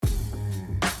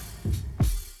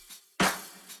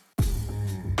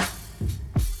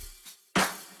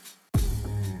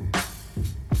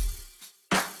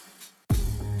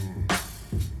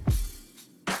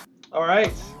All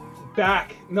right,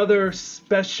 back. Another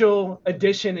special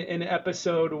edition and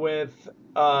episode with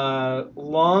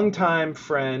longtime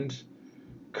friend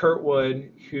Curt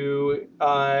Wood, who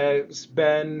has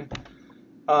been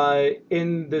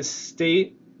in the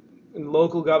state and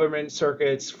local government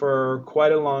circuits for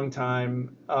quite a long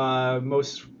time.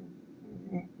 Most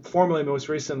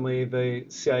recently, the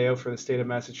CIO for the state of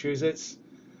Massachusetts.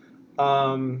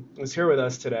 Is here with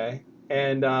us today,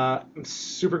 and I'm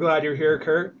super glad you're here,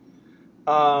 Curt.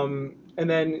 And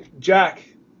then Jack,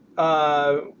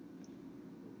 uh,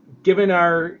 given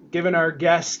our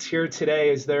guest here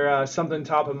today, is there something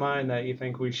top of mind that you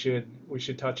think we should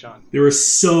touch on? There are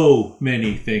so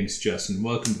many things, Justin.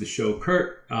 Welcome to the show,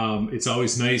 Curt. It's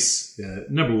always nice.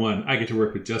 Number one, I get to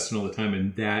work with Justin all the time,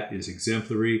 and that is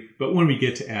exemplary. But when we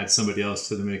get to add somebody else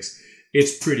to the mix,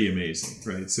 it's pretty amazing,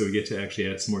 right? So we get to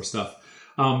actually add some more stuff.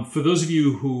 For those of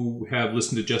you who have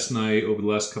listened to Justin and I over the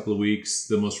last couple of weeks,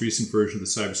 the most recent version of the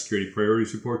Cybersecurity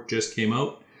Priorities Report just came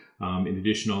out. In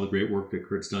addition to all the great work that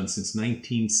Curt's done since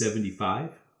 1975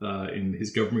 in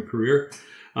his government career.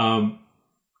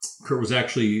 Curt was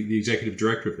actually the executive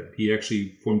director of that. He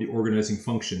actually formed the organizing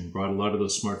function, brought a lot of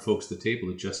those smart folks to the table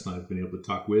that Justin and I have been able to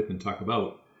talk with and talk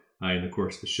about in the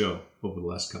course of the show over the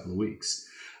last couple of weeks.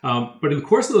 But in the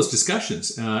course of those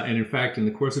discussions, and in fact, in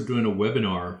the course of doing a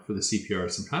webinar for the CPR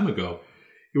some time ago,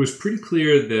 it was pretty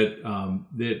clear that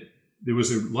there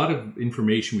was a lot of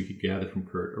information we could gather from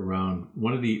Curt around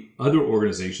one of the other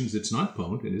organizations that's not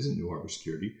pwned, it isn't New Harbor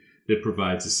Security, that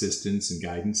provides assistance and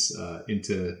guidance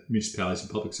into municipalities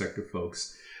and public sector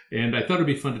folks. And I thought it'd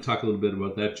be fun to talk a little bit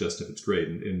about that, Justin, if it's great.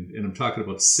 And I'm talking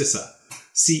about CISA,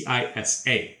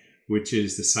 CISA, which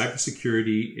is the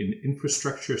Cybersecurity and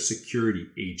Infrastructure Security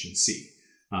Agency,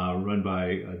 run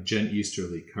by Jen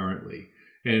Easterly currently.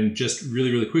 And just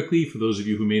really, really quickly, for those of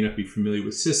you who may not be familiar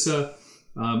with CISA,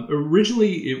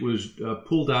 originally it was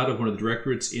pulled out of one of the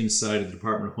directorates inside of the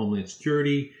Department of Homeland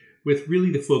Security, with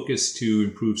really the focus to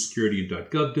improve security in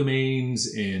 .gov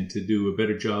domains and to do a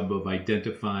better job of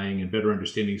identifying and better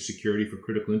understanding security for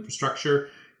critical infrastructure.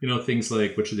 You know, things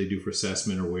like what should they do for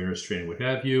assessment or awareness training, what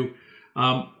have you.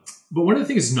 But one of the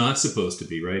things it's not supposed to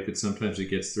be, right, that sometimes it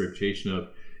gets the reputation of,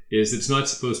 is it's not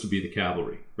supposed to be the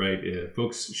cavalry, right?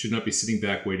 Folks should not be sitting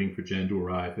back waiting for Jen to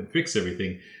arrive and fix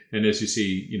everything. And as you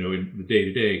see, you know, in the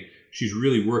day-to-day, she's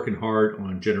really working hard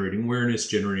on generating awareness,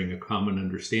 generating a common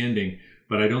understanding.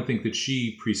 But I don't think that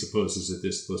she presupposes that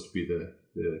this is supposed to be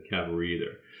the cavalry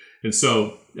either. And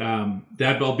so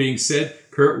that all being said,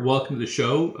 Curt, welcome to the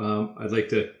show. I'd like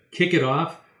to kick it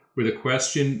off with a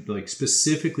question like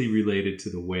specifically related to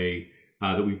the way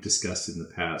that we've discussed it in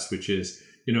the past, which is,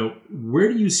 you know, where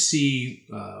do you see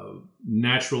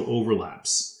natural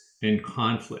overlaps and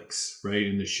conflicts, right,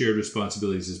 in the shared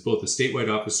responsibilities as both a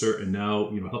statewide officer and now,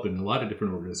 you know, helping a lot of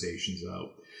different organizations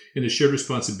out, in the shared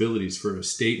responsibilities for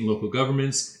state and local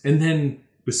governments, and then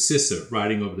with CISA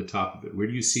riding over the top of it? Where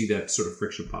do you see that sort of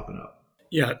friction popping up?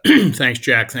 Yeah, thanks,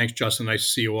 Jack. Thanks, Justin. Nice to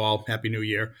see you all. Happy New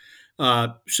Year.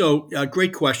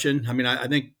 Great question. I mean, I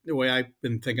think the way I've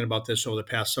been thinking about this over the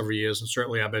past several years, and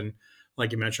certainly I've been,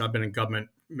 like you mentioned, I've been in government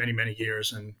many, many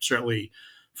years, and certainly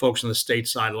folks on the state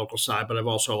side, local side, but I've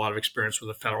also a lot of experience with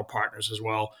the federal partners as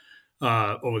well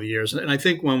over the years. And I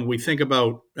think when we think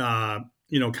about,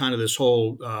 kind of this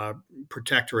whole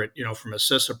protectorate, from a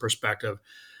CISA perspective,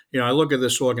 I look at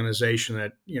this organization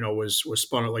that, was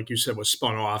spun, like you said, was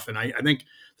spun off. And I think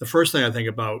the first thing I think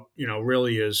about,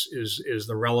 really is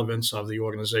the relevance of the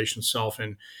organization itself.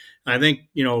 And I think,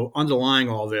 underlying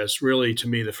all this, really, to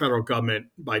me, the federal government,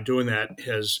 by doing that,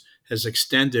 has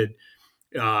extended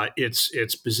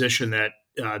its position that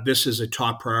this is a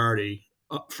top priority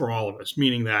for all of us,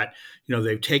 meaning that,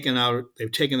 they've taken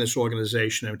this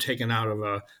organization, they've taken out of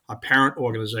a parent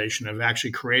organization, have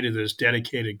actually created this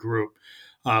dedicated group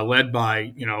led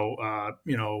by,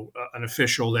 an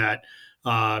official that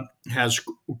has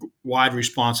wide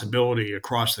responsibility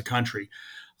across the country.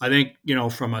 I think,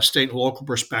 from a state and local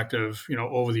perspective,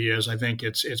 over the years, I think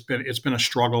it's been a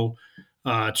struggle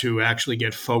to actually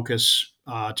get focus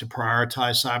to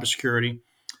prioritize cybersecurity.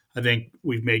 I think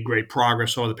we've made great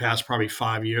progress over the past probably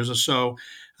 5 years or so.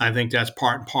 I think that's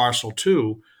part and parcel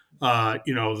to,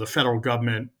 the federal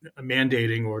government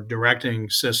mandating or directing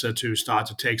CISA to start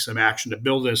to take some action to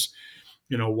build this,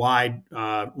 wide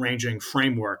ranging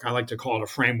framework. I like to call it a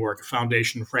framework, a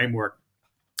foundation framework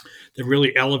that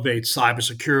really elevates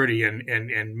cybersecurity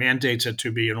and mandates it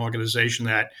to be an organization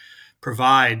that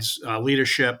provides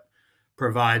leadership,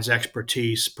 provides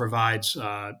expertise, provides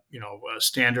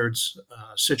standards,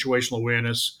 situational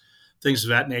awareness, things of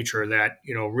that nature that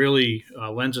really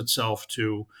lends itself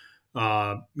to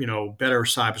better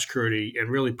cybersecurity and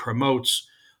really promotes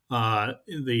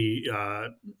the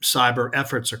cyber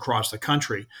efforts across the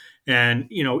country.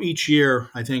 And each year,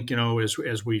 I think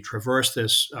as we traverse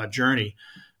this journey,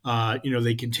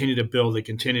 they continue to build, they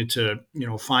continue to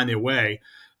find their way.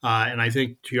 And I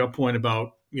think to your point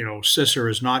about CISA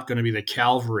is not going to be the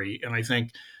Cavalry, and I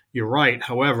think you're right.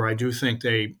 However, I do think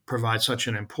they provide such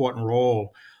an important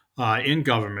role in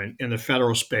government in the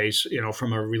federal space,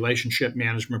 from a relationship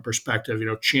management perspective,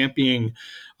 championing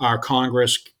our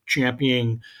Congress,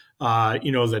 championing,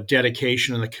 the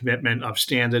dedication and the commitment of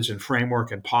standards and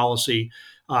framework and policy.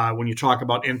 When you talk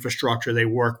about infrastructure, they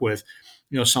work with,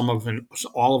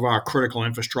 all of our critical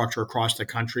infrastructure across the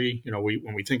country.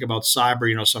 When we think about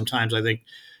cyber, sometimes I think,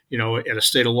 at a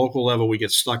state or local level, we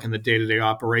get stuck in the day-to-day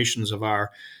operations of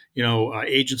our,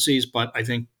 agencies. But I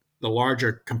think the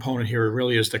larger component here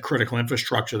really is the critical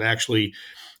infrastructure that actually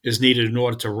is needed in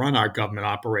order to run our government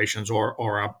operations or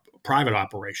our private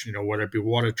operation, whether it be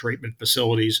water treatment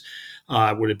facilities,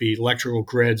 would it be electrical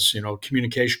grids,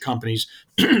 communication companies.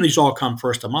 These all come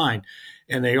first to mind,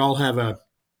 and they all have a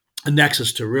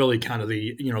nexus to really kind of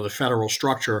the federal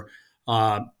structure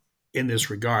in this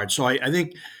regard. So I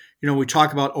think we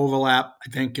talk about overlap. I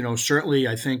think certainly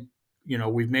I think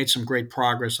we've made some great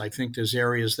progress. I think there's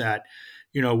areas that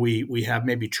we have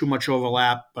maybe too much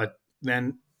overlap, but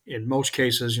then in most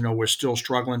cases we're still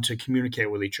struggling to communicate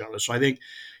with each other. So I think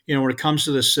when it comes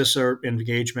to the CISA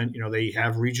engagement, they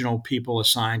have regional people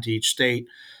assigned to each state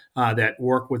that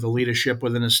work with the leadership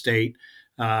within a state.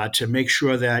 To make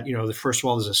sure that, first of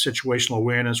all, there's a situational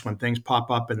awareness when things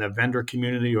pop up in the vendor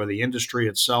community or the industry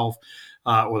itself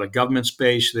or the government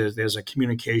space. There's a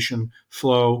communication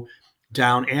flow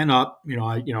down and up.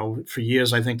 For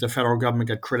years, I think the federal government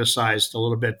got criticized a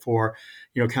little bit for,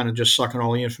 kind of just sucking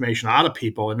all the information out of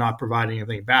people and not providing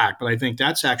anything back. But I think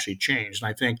that's actually changed. And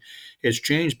I think it's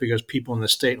changed because people in the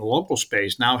state and local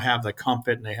space now have the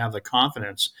comfort and they have the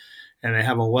confidence and they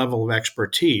have a level of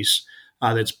expertise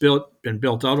that's been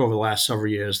built out over the last several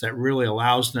years that really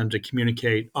allows them to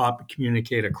communicate up,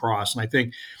 communicate across. And I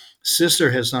think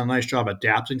CISA has done a nice job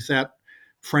adapting to that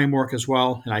framework as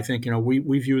well. And I think,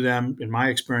 we view them, in my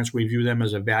experience, we view them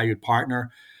as a valued partner,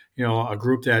 a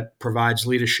group that provides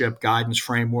leadership, guidance,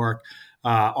 framework,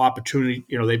 opportunity.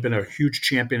 They've been a huge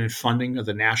champion in funding at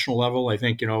the national level. I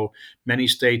think, many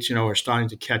states, are starting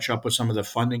to catch up with some of the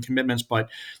funding commitments, but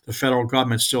the federal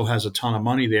government still has a ton of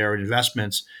money there in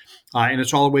investments. And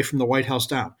it's all the way from the White House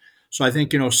down. So I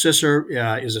think,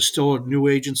 CISA is still a new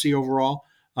agency overall,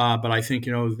 but I think,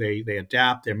 they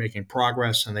adapt, they're making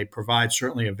progress, and they provide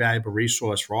certainly a valuable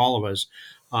resource for all of us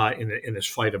in this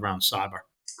fight around cyber.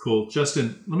 Cool.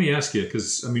 Justin, let me ask you,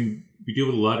 because, we deal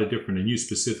with a lot of different, and you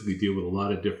specifically deal with a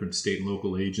lot of different state and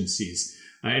local agencies.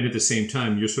 And at the same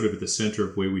time, you're sort of at the center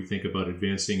of the way we think about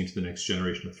advancing into the next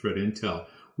generation of threat intel.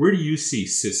 Where do you see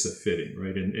CISA fitting,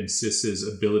 right? And CISA's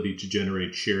ability to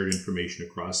generate shared information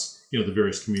across, the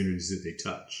various communities that they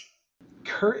touch?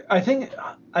 Curt, I think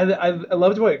I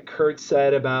loved what Curt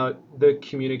said about the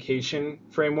communication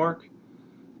framework. He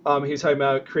was talking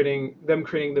about creating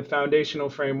the foundational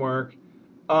framework,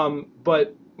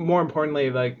 but more importantly,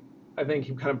 I think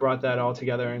he kind of brought that all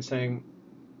together and saying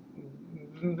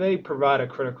they provide a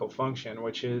critical function,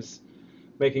 which is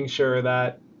making sure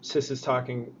that CISA is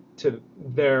talking to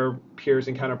their peers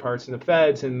and counterparts in the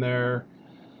feds, and they're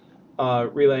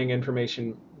relaying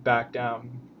information back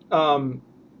down. I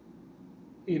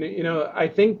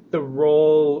think the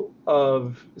role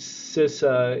of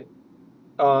CISA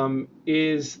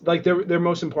is their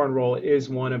most important role is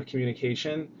one of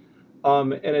communication,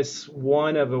 and it's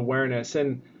one of awareness.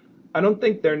 And I don't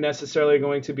think they're necessarily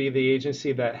going to be the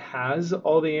agency that has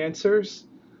all the answers.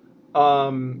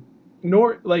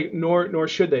 Nor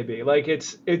should they be.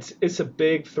 It's a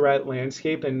big threat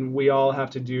landscape, and we all have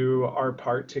to do our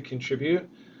part to contribute.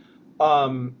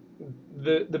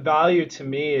 The value to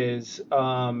me is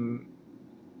kind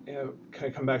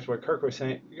of come back to what Curt was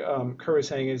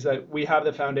saying. Is that we have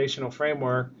the foundational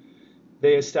framework.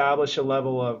 They establish a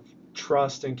level of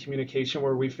trust and communication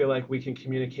where we feel like we can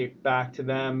communicate back to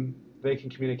them, they can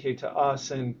communicate to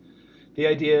us, and the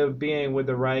idea of being with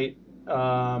the right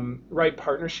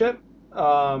partnership.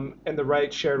 And the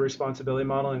right shared responsibility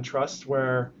model and trust,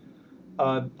 where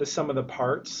the sum of the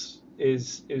parts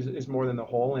is more than the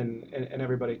whole, and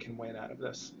everybody can win out of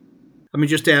this. Let me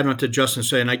just add on to Justin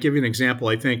saying, I give you an example.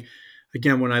 I think,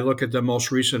 again, when I look at the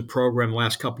most recent program the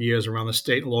last couple of years around the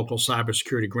state and local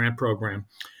cybersecurity grant program,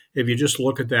 if you just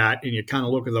look at that and you kind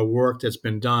of look at the work that's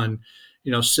been done,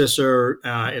 CISA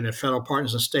and the federal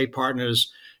partners and state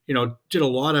partners, did a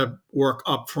lot of work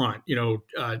up front.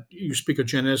 You speak of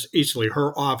Janice Easley.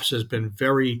 Her office has been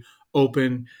very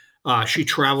open. She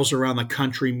travels around the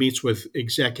country, meets with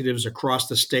executives across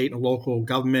the state and local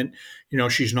government.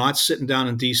 She's not sitting down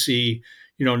in D.C.,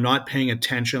 not paying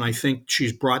attention. I think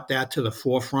she's brought that to the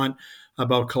forefront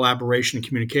about collaboration and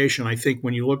communication. I think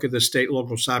when you look at the state and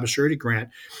local cybersecurity grant,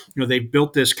 they've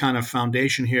built this kind of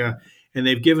foundation here, and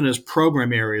they've given us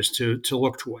program areas to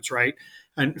look towards, right?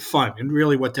 And fun. And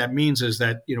really what that means is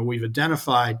that, we've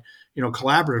identified,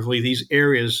 collaboratively these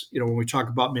areas, when we talk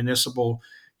about municipal,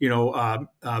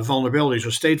 vulnerabilities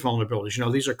or state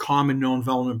vulnerabilities, these are common known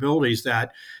vulnerabilities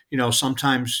that,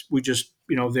 sometimes we just,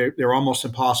 they're almost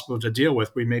impossible to deal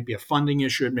with. We may be a funding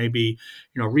issue, it may be,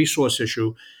 resource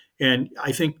issue. And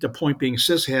I think the point being,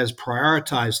 CISA has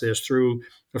prioritized this through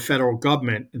the federal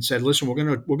government and said, listen,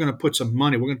 we're gonna put some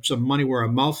money, we're gonna put some money where our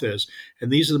mouth is,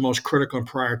 and these are the most critical and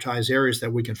prioritized areas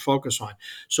that we can focus on.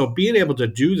 So being able to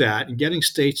do that and getting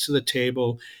states to the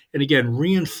table, and again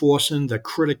reinforcing the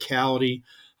criticality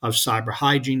of cyber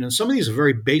hygiene, and some of these are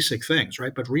very basic things,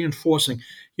 right? But reinforcing,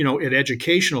 at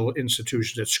educational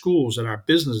institutions, at schools, at our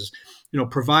businesses,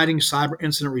 providing cyber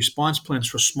incident response plans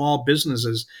for small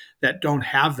businesses that don't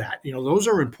have that. Those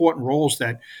are important roles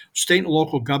that state and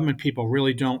local government people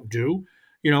really don't do.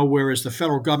 Whereas the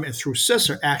federal government through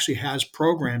CISA actually has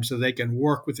programs that they can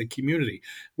work with the community,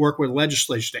 work with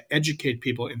legislatures to educate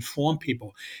people, inform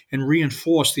people, and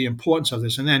reinforce the importance of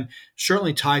this. And then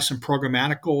certainly tie some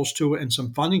programmatic goals to it and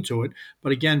some funding to it.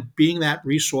 But again, being that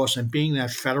resource and being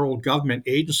that federal government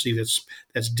agency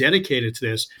that's dedicated to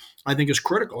this, I think is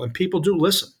critical. And people do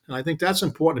listen. And I think that's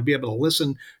important to be able to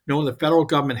listen, know the federal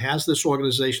government has this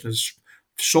organization that's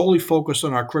solely focused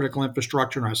on our critical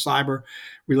infrastructure and our cyber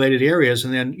related areas.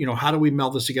 And then, how do we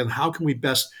meld this together? How can we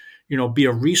best, be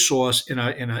a resource and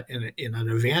an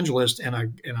evangelist and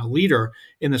a leader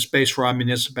in the space for our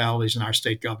municipalities and our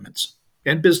state governments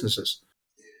and businesses?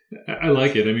 I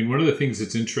like it. I mean, one of the things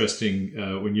that's interesting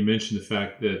when you mention the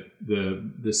fact that the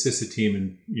CISA team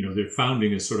and their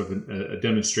founding is sort of a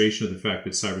demonstration of the fact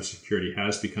that cybersecurity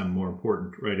has become more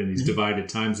important, right? In these divided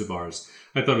times of ours,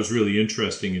 I thought it was really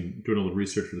interesting in doing a little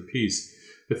research for the piece.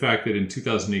 The fact that in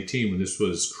 2018, when this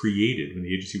was created, when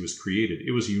the agency was created,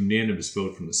 it was a unanimous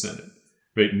vote from the Senate,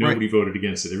 right? Nobody voted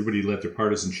against it. Everybody let their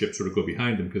partisanship sort of go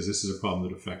behind them because this is a problem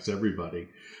that affects everybody.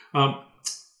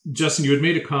 Justin, you had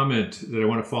made a comment that I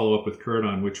want to follow up with Curt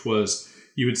on, which was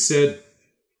you had said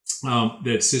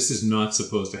that CISA is not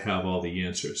supposed to have all the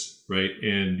answers, right?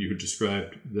 And you had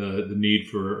described the need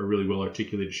for a really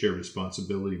well-articulated shared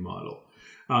responsibility model.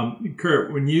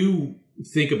 Curt, when you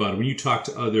think about it, when you talk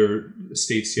to other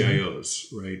state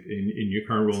CIOs, right, in your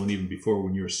current role and even before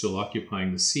when you were still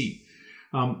occupying the seat,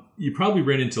 you probably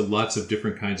ran into lots of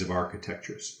different kinds of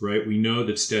architectures, right? We know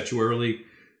that statutorily,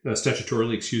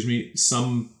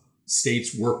 some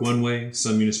states work one way,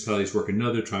 some municipalities work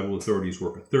another, tribal authorities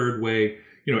work a third way.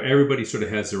 Everybody sort of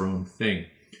has their own thing.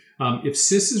 If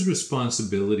CISA's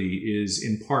responsibility is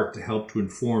in part to help to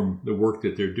inform the work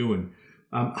that they're doing,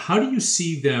 how do you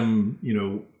see them,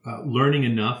 learning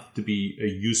enough to be a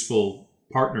useful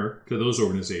partner to those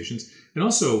organizations? And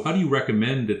also, how do you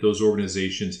recommend that those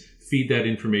organizations feed that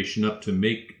information up to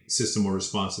make CISA more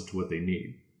responsive to what they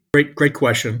need? Great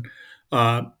question.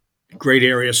 Great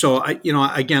area. So I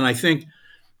think,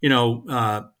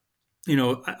 I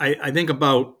think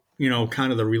about,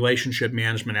 kind of the relationship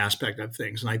management aspect of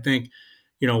things. And I think,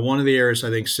 one of the areas I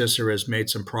think CISA has made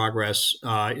some progress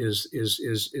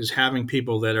is having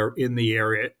people that are in the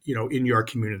area, in your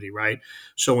community, right?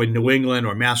 So in New England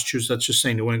or Massachusetts, let's just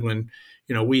say New England,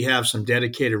 we have some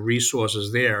dedicated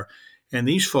resources there. And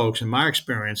these folks, in my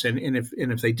experience, and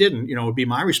if they didn't, it would be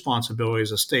my responsibility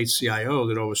as a state CIO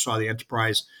that oversaw the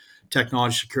enterprise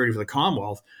technology security for the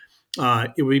Commonwealth.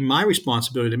 It would be my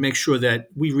responsibility to make sure that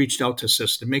we reached out to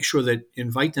CISA, to make sure that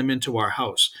invite them into our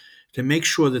house, to make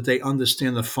sure that they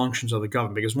understand the functions of the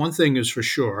government. Because one thing is for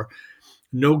sure,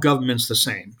 no government's the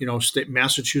same.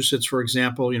 Massachusetts, for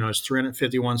example, it's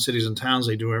 351 cities and towns.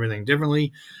 They do everything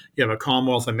differently. You have a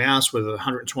Commonwealth of Mass with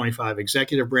 125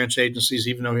 executive branch agencies,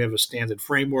 even though we have a standard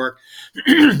framework.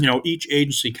 Each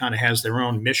agency kind of has their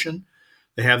own mission.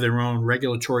 They have their own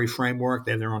regulatory framework.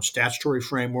 They have their own statutory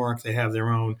framework. They have their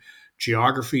own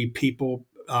geography, people,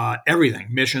 everything,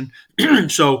 mission.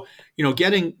 So,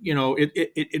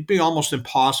 it'd be almost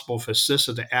impossible for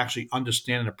CISA to actually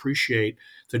understand and appreciate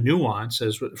the nuance,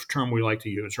 as a term we like to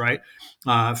use, right,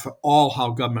 for all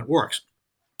how government works.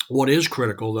 What is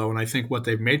critical, though, and I think what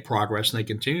they've made progress and they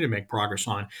continue to make progress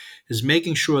on, is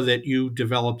making sure that you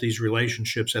develop these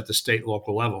relationships at the state and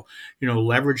local level.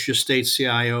 Leverage your state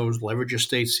CIOs, leverage your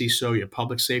state CISO, your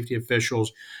public safety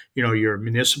officials, your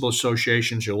municipal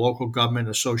associations, your local government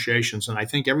associations. And I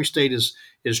think every state is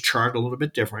charted a little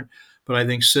bit different, but I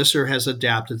think CISA has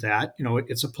adapted that.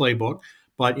 It's a playbook.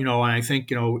 But and I think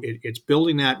it's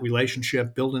building that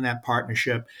relationship, building that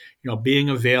partnership, being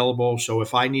available. So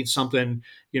if I need something,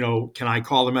 can I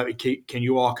call them up? Can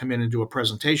you all come in and do a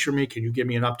presentation for me? Can you give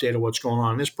me an update of what's going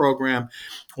on in this program?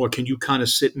 Or can you kind of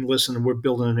sit and listen? And we're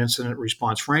building an incident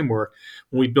response framework.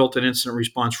 When we built an incident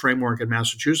response framework in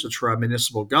Massachusetts for our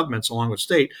municipal governments along with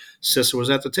state, CISA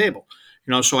was at the table.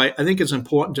 So I think it's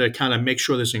important to kind of make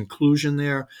sure there's inclusion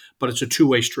there, but it's a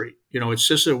two-way street. It's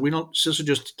CISA. CISA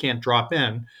just can't drop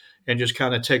in and just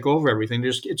kind of take over everything.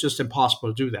 It's just impossible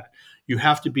to do that. You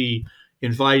have to be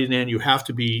invited in. You have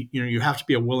to be, you have to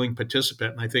be a willing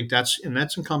participant. And I think that's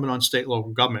incumbent on state and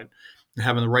local government, and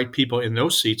having the right people in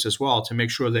those seats as well to make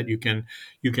sure that you can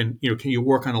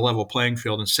work on a level playing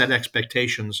field and set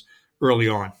expectations early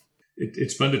on.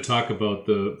 It's fun to talk about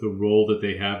the role that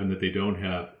they have and that they don't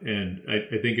have. And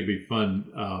I think it'd be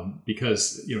fun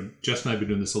because, Justin and I have been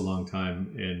doing this a long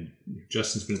time, and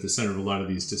Justin's been at the center of a lot of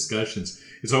these discussions.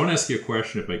 And so I want to ask you a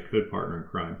question, if I could, partner in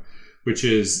crime, which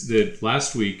is that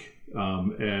last week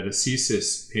at a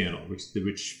CISA panel,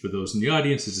 which for those in the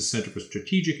audience is the Center for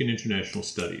Strategic and International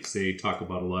Studies. They talk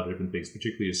about a lot of different things,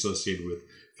 particularly associated with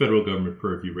federal government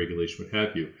purview, regulation, what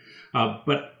have you.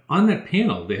 But on that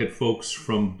panel, they had folks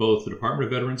from both the Department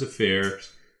of Veterans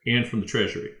Affairs and from the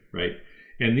Treasury, right?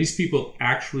 And these people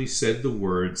actually said the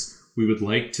words, "We would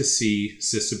like to see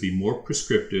CISA be more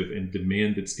prescriptive and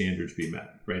demand that standards be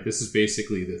met," right? This is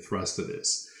basically the thrust of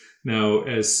this. Now,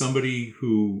 as somebody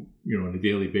who, on a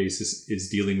daily basis is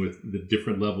dealing with the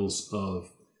different levels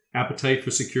of appetite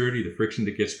for security, the friction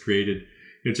that gets created,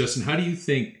 Justin, how do you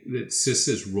think that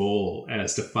CISA's role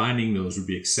as defining those would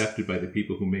be accepted by the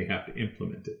people who may have to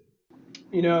implement it?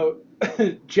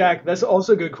 Jack, that's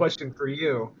also a good question for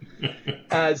you,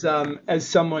 as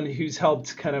someone who's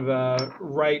helped kind of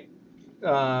write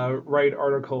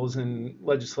articles and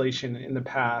legislation in the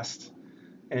past,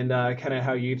 and kind of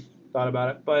how you thought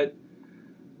about it. But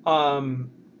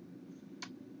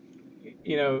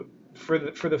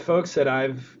for the folks that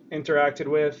I've interacted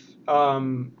with,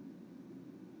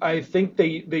 I think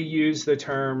they use the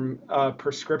term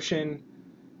prescription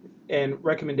and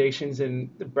recommendations and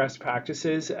the best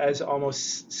practices as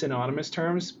almost synonymous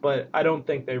terms, but I don't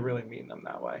think they really mean them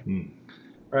that way,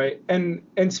 right? And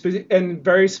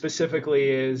very specifically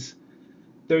is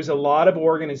there's a lot of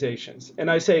organizations, and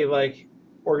I say like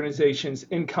organizations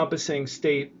encompassing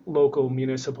state, local,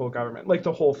 municipal government, like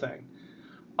the whole thing.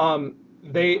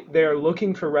 They're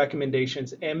looking for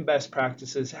recommendations and best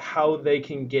practices, how they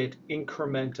can get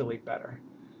incrementally better.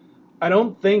 I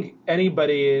don't think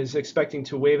anybody is expecting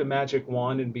to wave a magic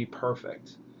wand and be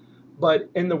perfect. But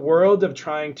in the world of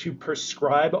trying to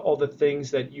prescribe all the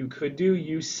things that you could do,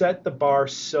 you set the bar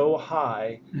so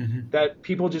high that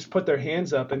people just put their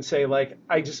hands up and say, like,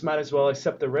 I just might as well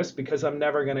accept the risk because I'm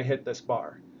never going to hit this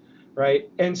bar, right?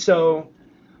 And so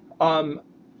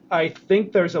I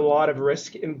think there's a lot of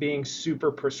risk in being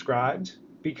super prescribed,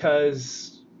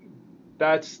 because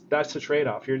that's the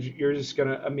trade-off. You're just going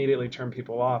to immediately turn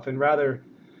people off, and rather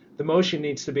the motion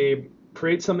needs to be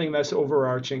create something that's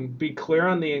overarching, be clear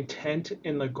on the intent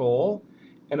and the goal,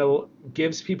 and it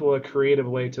gives people a creative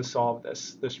way to solve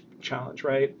this challenge,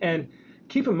 right? And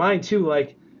keep in mind too,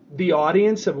 like the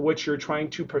audience of which you're trying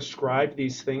to prescribe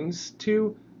these things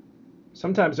to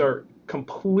sometimes are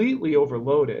completely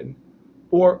overloaded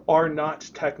or are not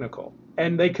technical,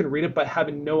 and they can read it but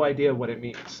have no idea what it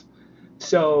means.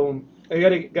 So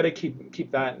you gotta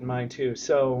keep that in mind too.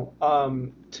 So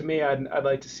to me, I'd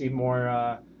like to see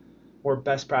more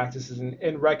best practices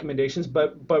and recommendations,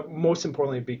 but most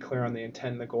importantly, be clear on the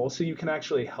intent and the goal, so you can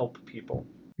actually help people.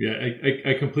 Yeah,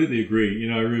 I completely agree.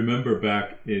 I remember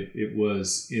back, it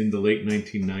was in the late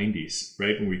 1990s,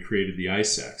 right, when we created the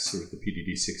ISACs, or the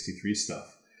PDD 63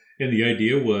 stuff. And the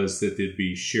idea was that there'd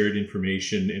be shared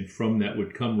information, and from that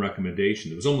would come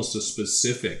recommendation. It was almost a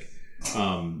specific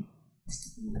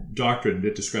doctrine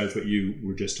that describes what you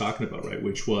were just talking about, right?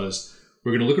 Which was,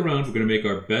 we're going to look around, we're going to make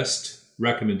our best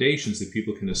recommendations that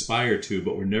people can aspire to,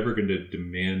 but we're never going to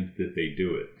demand that they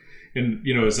do it. And,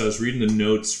 as I was reading the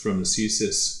notes from the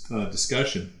CSIS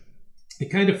discussion, it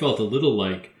kind of felt a little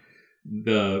like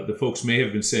the folks may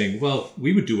have been saying, well,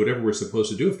 we would do whatever we're supposed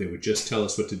to do if they would just tell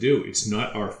us what to do. It's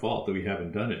not our fault that we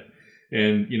haven't done it.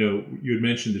 And, you had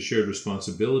mentioned the shared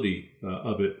responsibility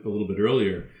of it a little bit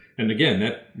earlier. And again,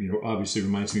 that obviously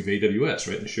reminds me of AWS,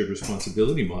 right? The shared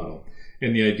responsibility model,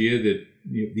 and the idea that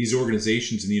these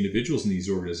organizations and the individuals in these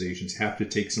organizations have to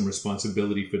take some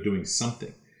responsibility for doing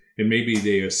something. And maybe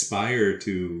they aspire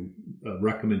to a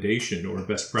recommendation or a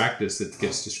best practice that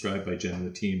gets described by Jen and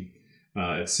the team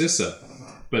at CISA,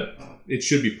 but it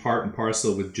should be part and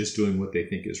parcel with just doing what they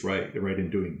think is right, in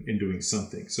doing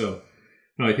something. So,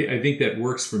 I think that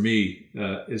works for me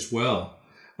as well.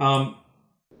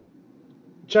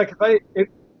 Chuck,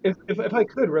 if I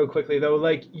could real quickly though,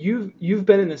 like you've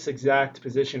been in this exact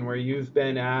position where you've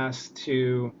been asked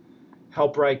to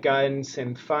help write guidance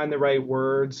and find the right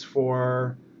words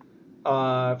for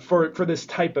this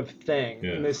type of thing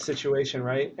in this situation,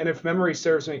 right? And if memory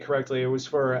serves me correctly, it was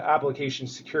for application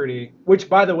security, which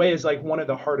by the way is like one of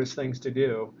the hardest things to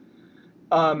do.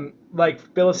 Like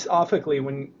philosophically,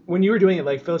 when you were doing it,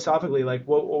 like philosophically, like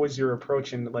what was your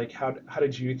approach and like how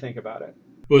did you think about it?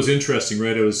 Well, it was interesting,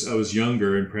 right? I was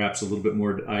younger and perhaps a little bit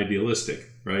more idealistic,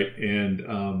 right? And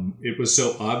it was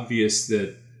so obvious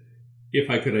that if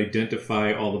I could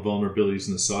identify all the vulnerabilities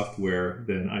in the software,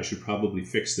 then I should probably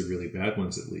fix the really bad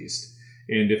ones at least.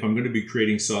 And if I'm going to be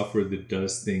creating software that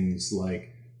does things like,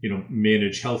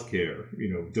 manage healthcare,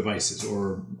 devices,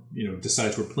 or,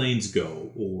 decides where planes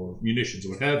go or munitions or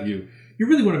what have you, you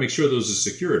really want to make sure those are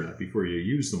secure enough before you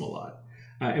use them a lot.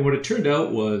 And what it turned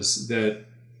out was that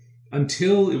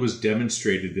until it was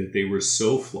demonstrated that they were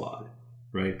so flawed,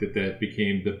 right, that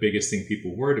became the biggest thing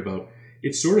people worried about,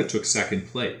 it sort of took second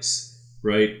place.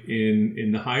 Right,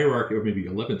 in the hierarchy, or maybe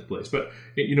 11th place, but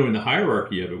in the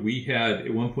hierarchy of it, we had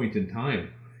at one point in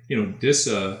time,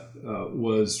 DISA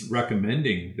was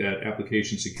recommending that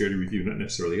application security review, not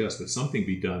necessarily us, but something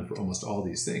be done for almost all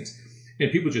these things,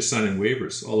 and people just sign in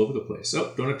waivers all over the place.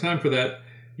 Oh, don't have time for that.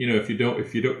 If you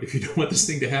don't want this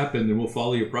thing to happen, then we'll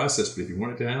follow your process. But if you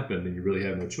want it to happen, then you really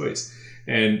have no choice.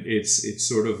 And it's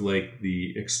sort of like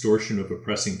the extortion of a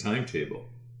pressing timetable,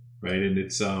 right? And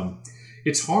it's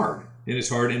hard. And it's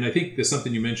hard, and I think there's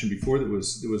something you mentioned before that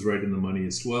was right in the money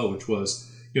as well, which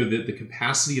was the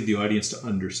capacity of the audience to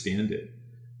understand it,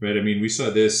 right? I mean, we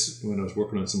saw this when I was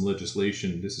working on some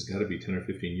legislation. This has got to be 10 or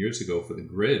 15 years ago for the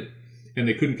grid, and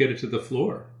they couldn't get it to the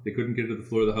floor. They couldn't get it to the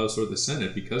floor of the House or the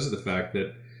Senate because of the fact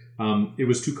that it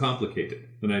was too complicated.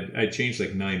 And I changed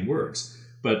like 9 words,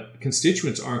 but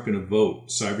constituents aren't going to vote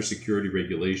cybersecurity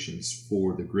regulations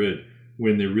for the grid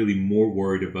when they're really more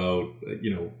worried about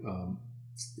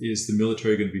is the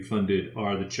military going to be funded?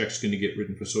 Are the checks going to get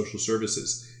written for social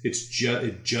services? It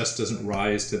just doesn't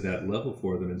rise to that level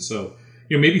for them. And so,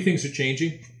 maybe things are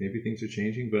changing.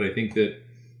 But I think that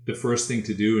the first thing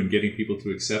to do in getting people to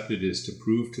accept it is to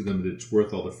prove to them that it's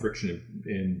worth all the friction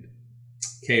and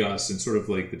chaos and sort of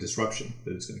like the disruption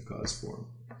that it's going to cause for them.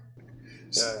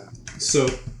 Yeah.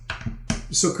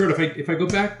 So Curt, if I go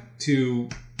back to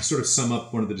sort of sum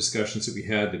up one of the discussions that we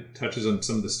had that touches on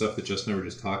some of the stuff that Justin and I were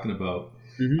just talking about.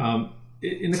 Mm-hmm.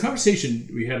 In the conversation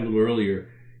we had a little earlier,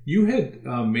 you had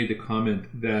made the comment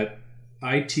that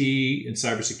IT and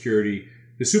cybersecurity,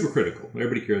 they're super critical.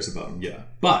 Everybody cares about them, yeah.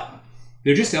 But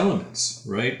they're just elements,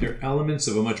 right? They're elements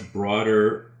of a much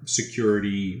broader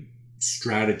security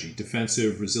strategy,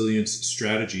 defensive resilience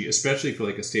strategy, especially for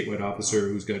like a statewide officer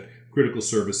who's got critical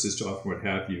services to offer, what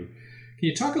have you. Can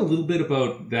you talk a little bit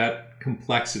about that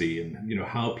complexity and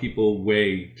how people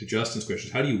weigh, to Justin's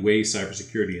questions, how do you weigh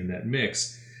cybersecurity in that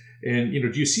mix? And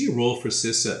do you see a role for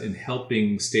CISA in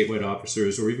helping statewide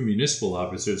officers or even municipal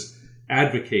officers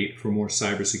advocate for more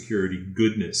cybersecurity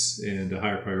goodness and a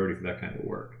higher priority for that kind of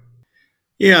work?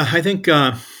 Yeah, I think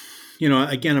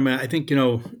again, I think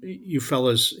you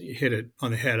fellas hit it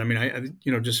on the head. I mean, I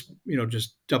just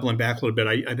doubling back a little bit.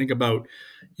 I think about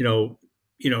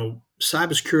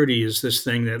cybersecurity is this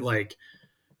thing that, like,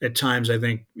 at times I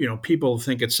think people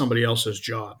think it's somebody else's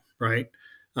job, right?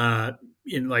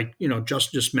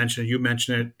 Just mentioned it, you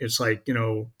mentioned it. It's like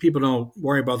people don't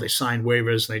worry about they sign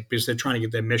waivers because they're trying to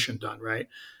get their mission done, right?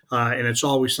 And it's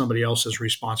always somebody else's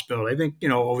responsibility. I think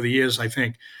over the years, I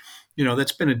think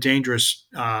that's been a dangerous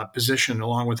position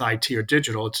along with IT or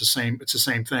digital. It's the same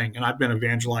thing. And I've been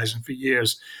evangelizing for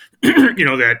years.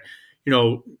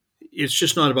 It's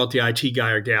just not about the IT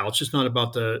guy or gal. It's just not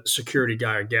about the security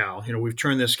guy or gal. We've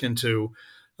turned this into,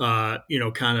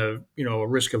 kind of, a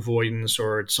risk avoidance,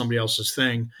 or it's somebody else's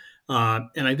thing.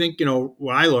 And I think,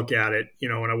 when I look at it,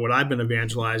 and what I've been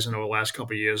evangelizing over the last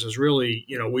couple of years is really,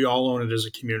 we all own it as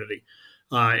a community.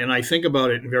 And I think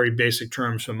about it in very basic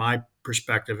terms from my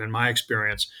perspective and my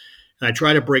experience. And I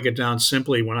try to break it down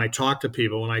simply when I talk to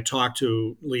people, when I talk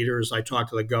to leaders, I talk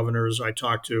to the governors, I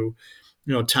talk to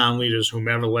town leaders,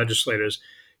 whomever, legislators.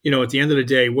 At the end of the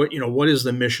day, what is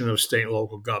the mission of state and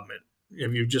local government?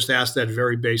 if you just ask that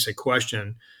very basic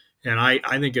question. And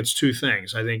I think it's two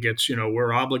things. I think it's,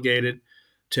 we're obligated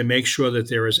to make sure that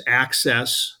there is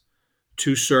access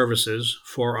to services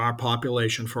for our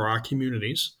population, for our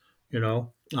communities,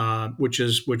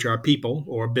 which are people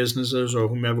or businesses or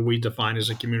whomever we define as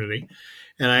a community.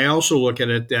 And I also look at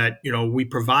it that we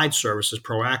provide services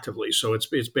proactively. So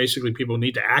it's basically people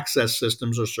need to access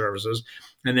systems or services,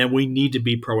 and then we need to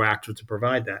be proactive to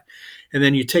provide that. And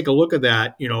then you take a look at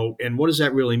that, and what does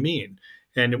that really mean?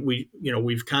 And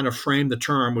we've kind of framed the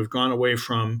term. We've gone away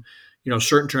from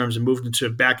certain terms and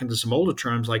moved back into some older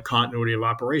terms like continuity of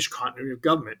operation, continuity of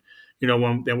government.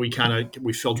 Then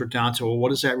we filter it down to, well, what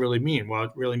does that really mean? Well,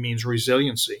 it really means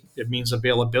resiliency. It means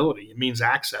availability. It means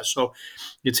access. So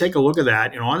you take a look at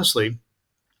that, and honestly,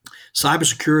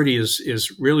 cybersecurity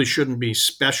is really shouldn't be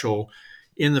special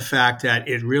in the fact that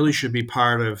it really should be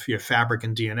part of your fabric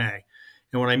and DNA.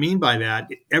 And what I mean by that,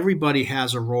 everybody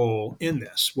has a role in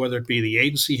this, whether it be the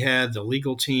agency head, the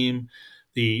legal team,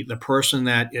 the person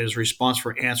that is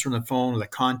responsible for answering the phone, the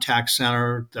contact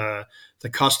center, the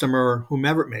customer,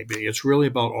 whomever it may be. It's really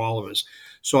about all of us.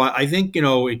 So I think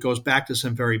it goes back to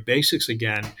some very basics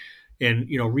again, and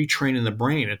retraining the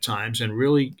brain at times, and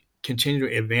really continue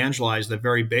to evangelize the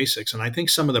very basics. And I think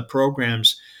some of the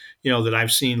programs that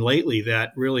I've seen lately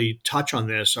that really touch on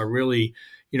this are really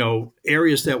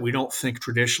areas that we don't think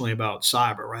traditionally about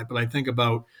cyber, right? But I think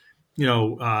about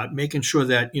making sure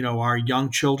that our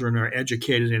young children are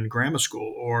educated in grammar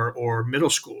school or middle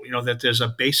school. That there's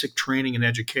a basic training and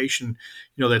education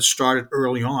that started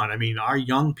early on. I mean, our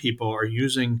young people are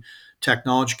using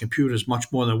technology, computers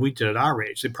much more than we did at our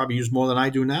age. They probably use more than I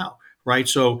do now, right?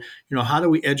 So how do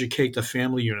we educate the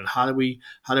family unit? How do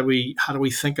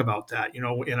we think about that? In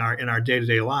our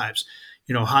day-to-day lives.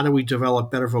 How do we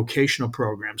develop better vocational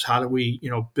programs? How do we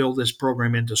build this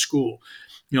program into school?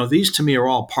 These to me are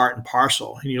all part and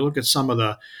parcel. And you look at some of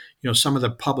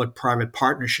the public-private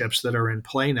partnerships that are in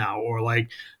play now, or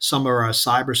like some of our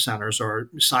cyber centers or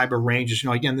cyber ranges.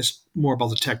 Again, this is more about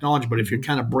the technology, but if you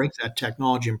kind of break that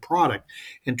technology and product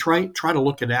and try to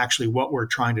look at actually what we're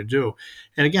trying to do.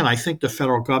 And again, I think the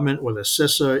federal government with a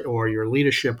CISA or your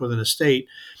leadership within a state,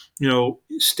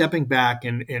 stepping back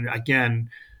and again,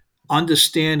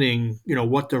 understanding,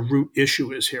 what the root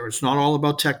issue is here. It's not all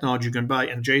about technology. You can buy,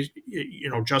 and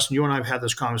Justin, you and I have had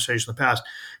this conversation in the past.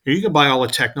 You can buy all the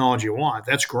technology you want.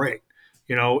 That's great.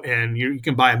 And you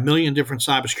can buy a million different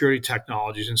cybersecurity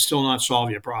technologies and still not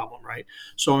solve your problem, right?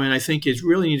 So, I think it's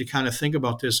really need to kind of think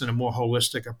about this in a more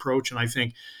holistic approach. And I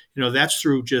think, that's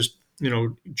through just,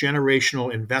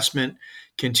 generational investment,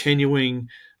 continuing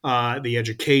the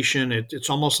education. It's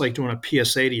almost like doing a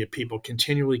PSA to your people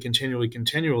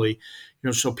continually,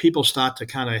 so people start to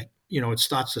kind of, it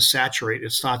starts to saturate,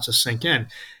 it starts to sink in,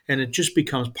 and it just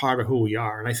becomes part of who we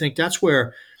are. And I think that's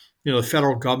where, the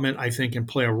federal government, I think, can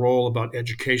play a role about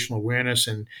educational awareness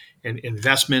and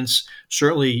investments,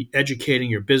 certainly educating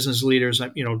your business leaders.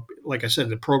 Like I said,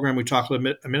 the program we talked a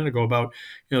minute ago about,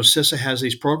 CISA has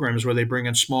these programs where they bring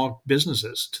in small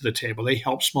businesses to the table. They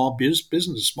help small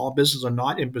businesses. Small businesses are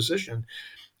not in position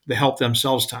to help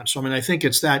themselves time. So, I think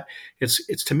it's that,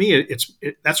 it's to me,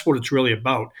 that's what it's really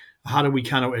about. How do we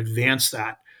kind of advance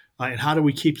that? And how do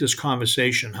we keep this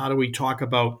conversation? How do we talk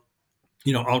about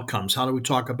outcomes? How do we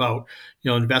talk about,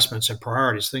 investments and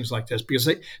priorities, things like this? Because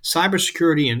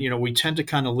cybersecurity, and we tend to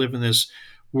kind of live in this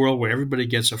world where everybody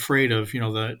gets afraid of,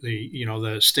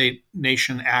 the state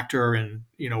nation actor, and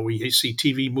we see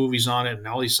TV movies on it and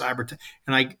all these and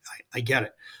I get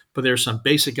it, but there's some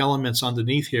basic elements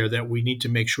underneath here that we need to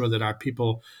make sure that our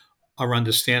people are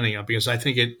understanding of, because I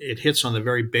think it hits on the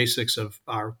very basics of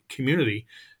our community,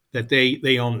 that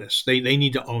they own this. They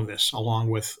need to own this along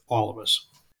with all of us.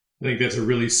 I think that's a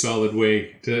really solid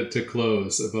way to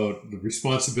close about the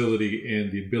responsibility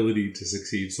and the ability to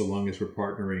succeed so long as we're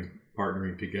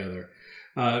partnering together.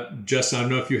 Justin, I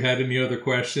don't know if you had any other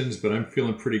questions, but I'm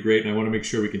feeling pretty great, and I want to make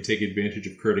sure we can take advantage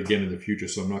of Curt again in the future,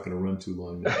 so I'm not going to run too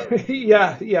long now.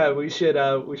 Yeah, we should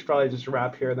probably just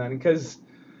wrap here then, because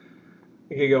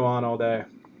we could go on all day.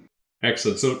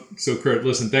 Excellent. So Curt,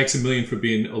 listen, thanks a million for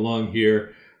being along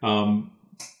here.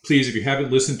 Please, if you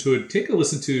haven't listened to it, take a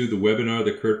listen to the webinar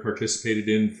that Curt participated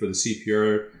in for the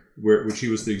CPR, which he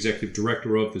was the executive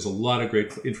director of. There's a lot of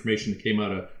great information that came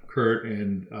out of Curt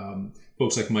and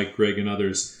folks like Mike, Greg, and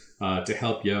others to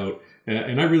help you out.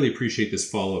 And I really appreciate this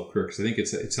follow-up, Curt, because I think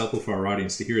it's helpful for our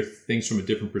audience to hear things from a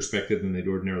different perspective than they'd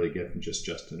ordinarily get from just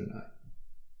Justin and I.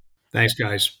 Thanks,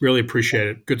 guys. Really appreciate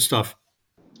it. Good stuff.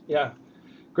 Yeah,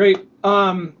 great.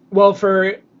 Well,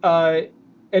 for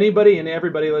anybody and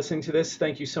everybody listening to this,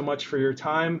 thank you so much for your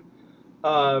time.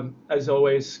 As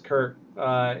always, Curt,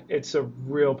 it's a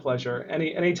real pleasure.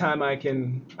 Anytime I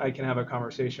can have a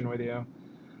conversation with you.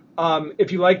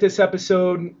 If you like this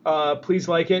episode, please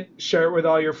like it, share it with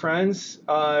all your friends.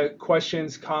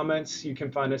 Questions, comments, you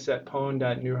can find us at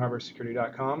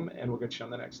pwned@newharborsecurity.com, and we'll get you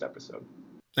on the next episode.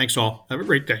 Thanks all. Have a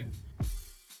great day.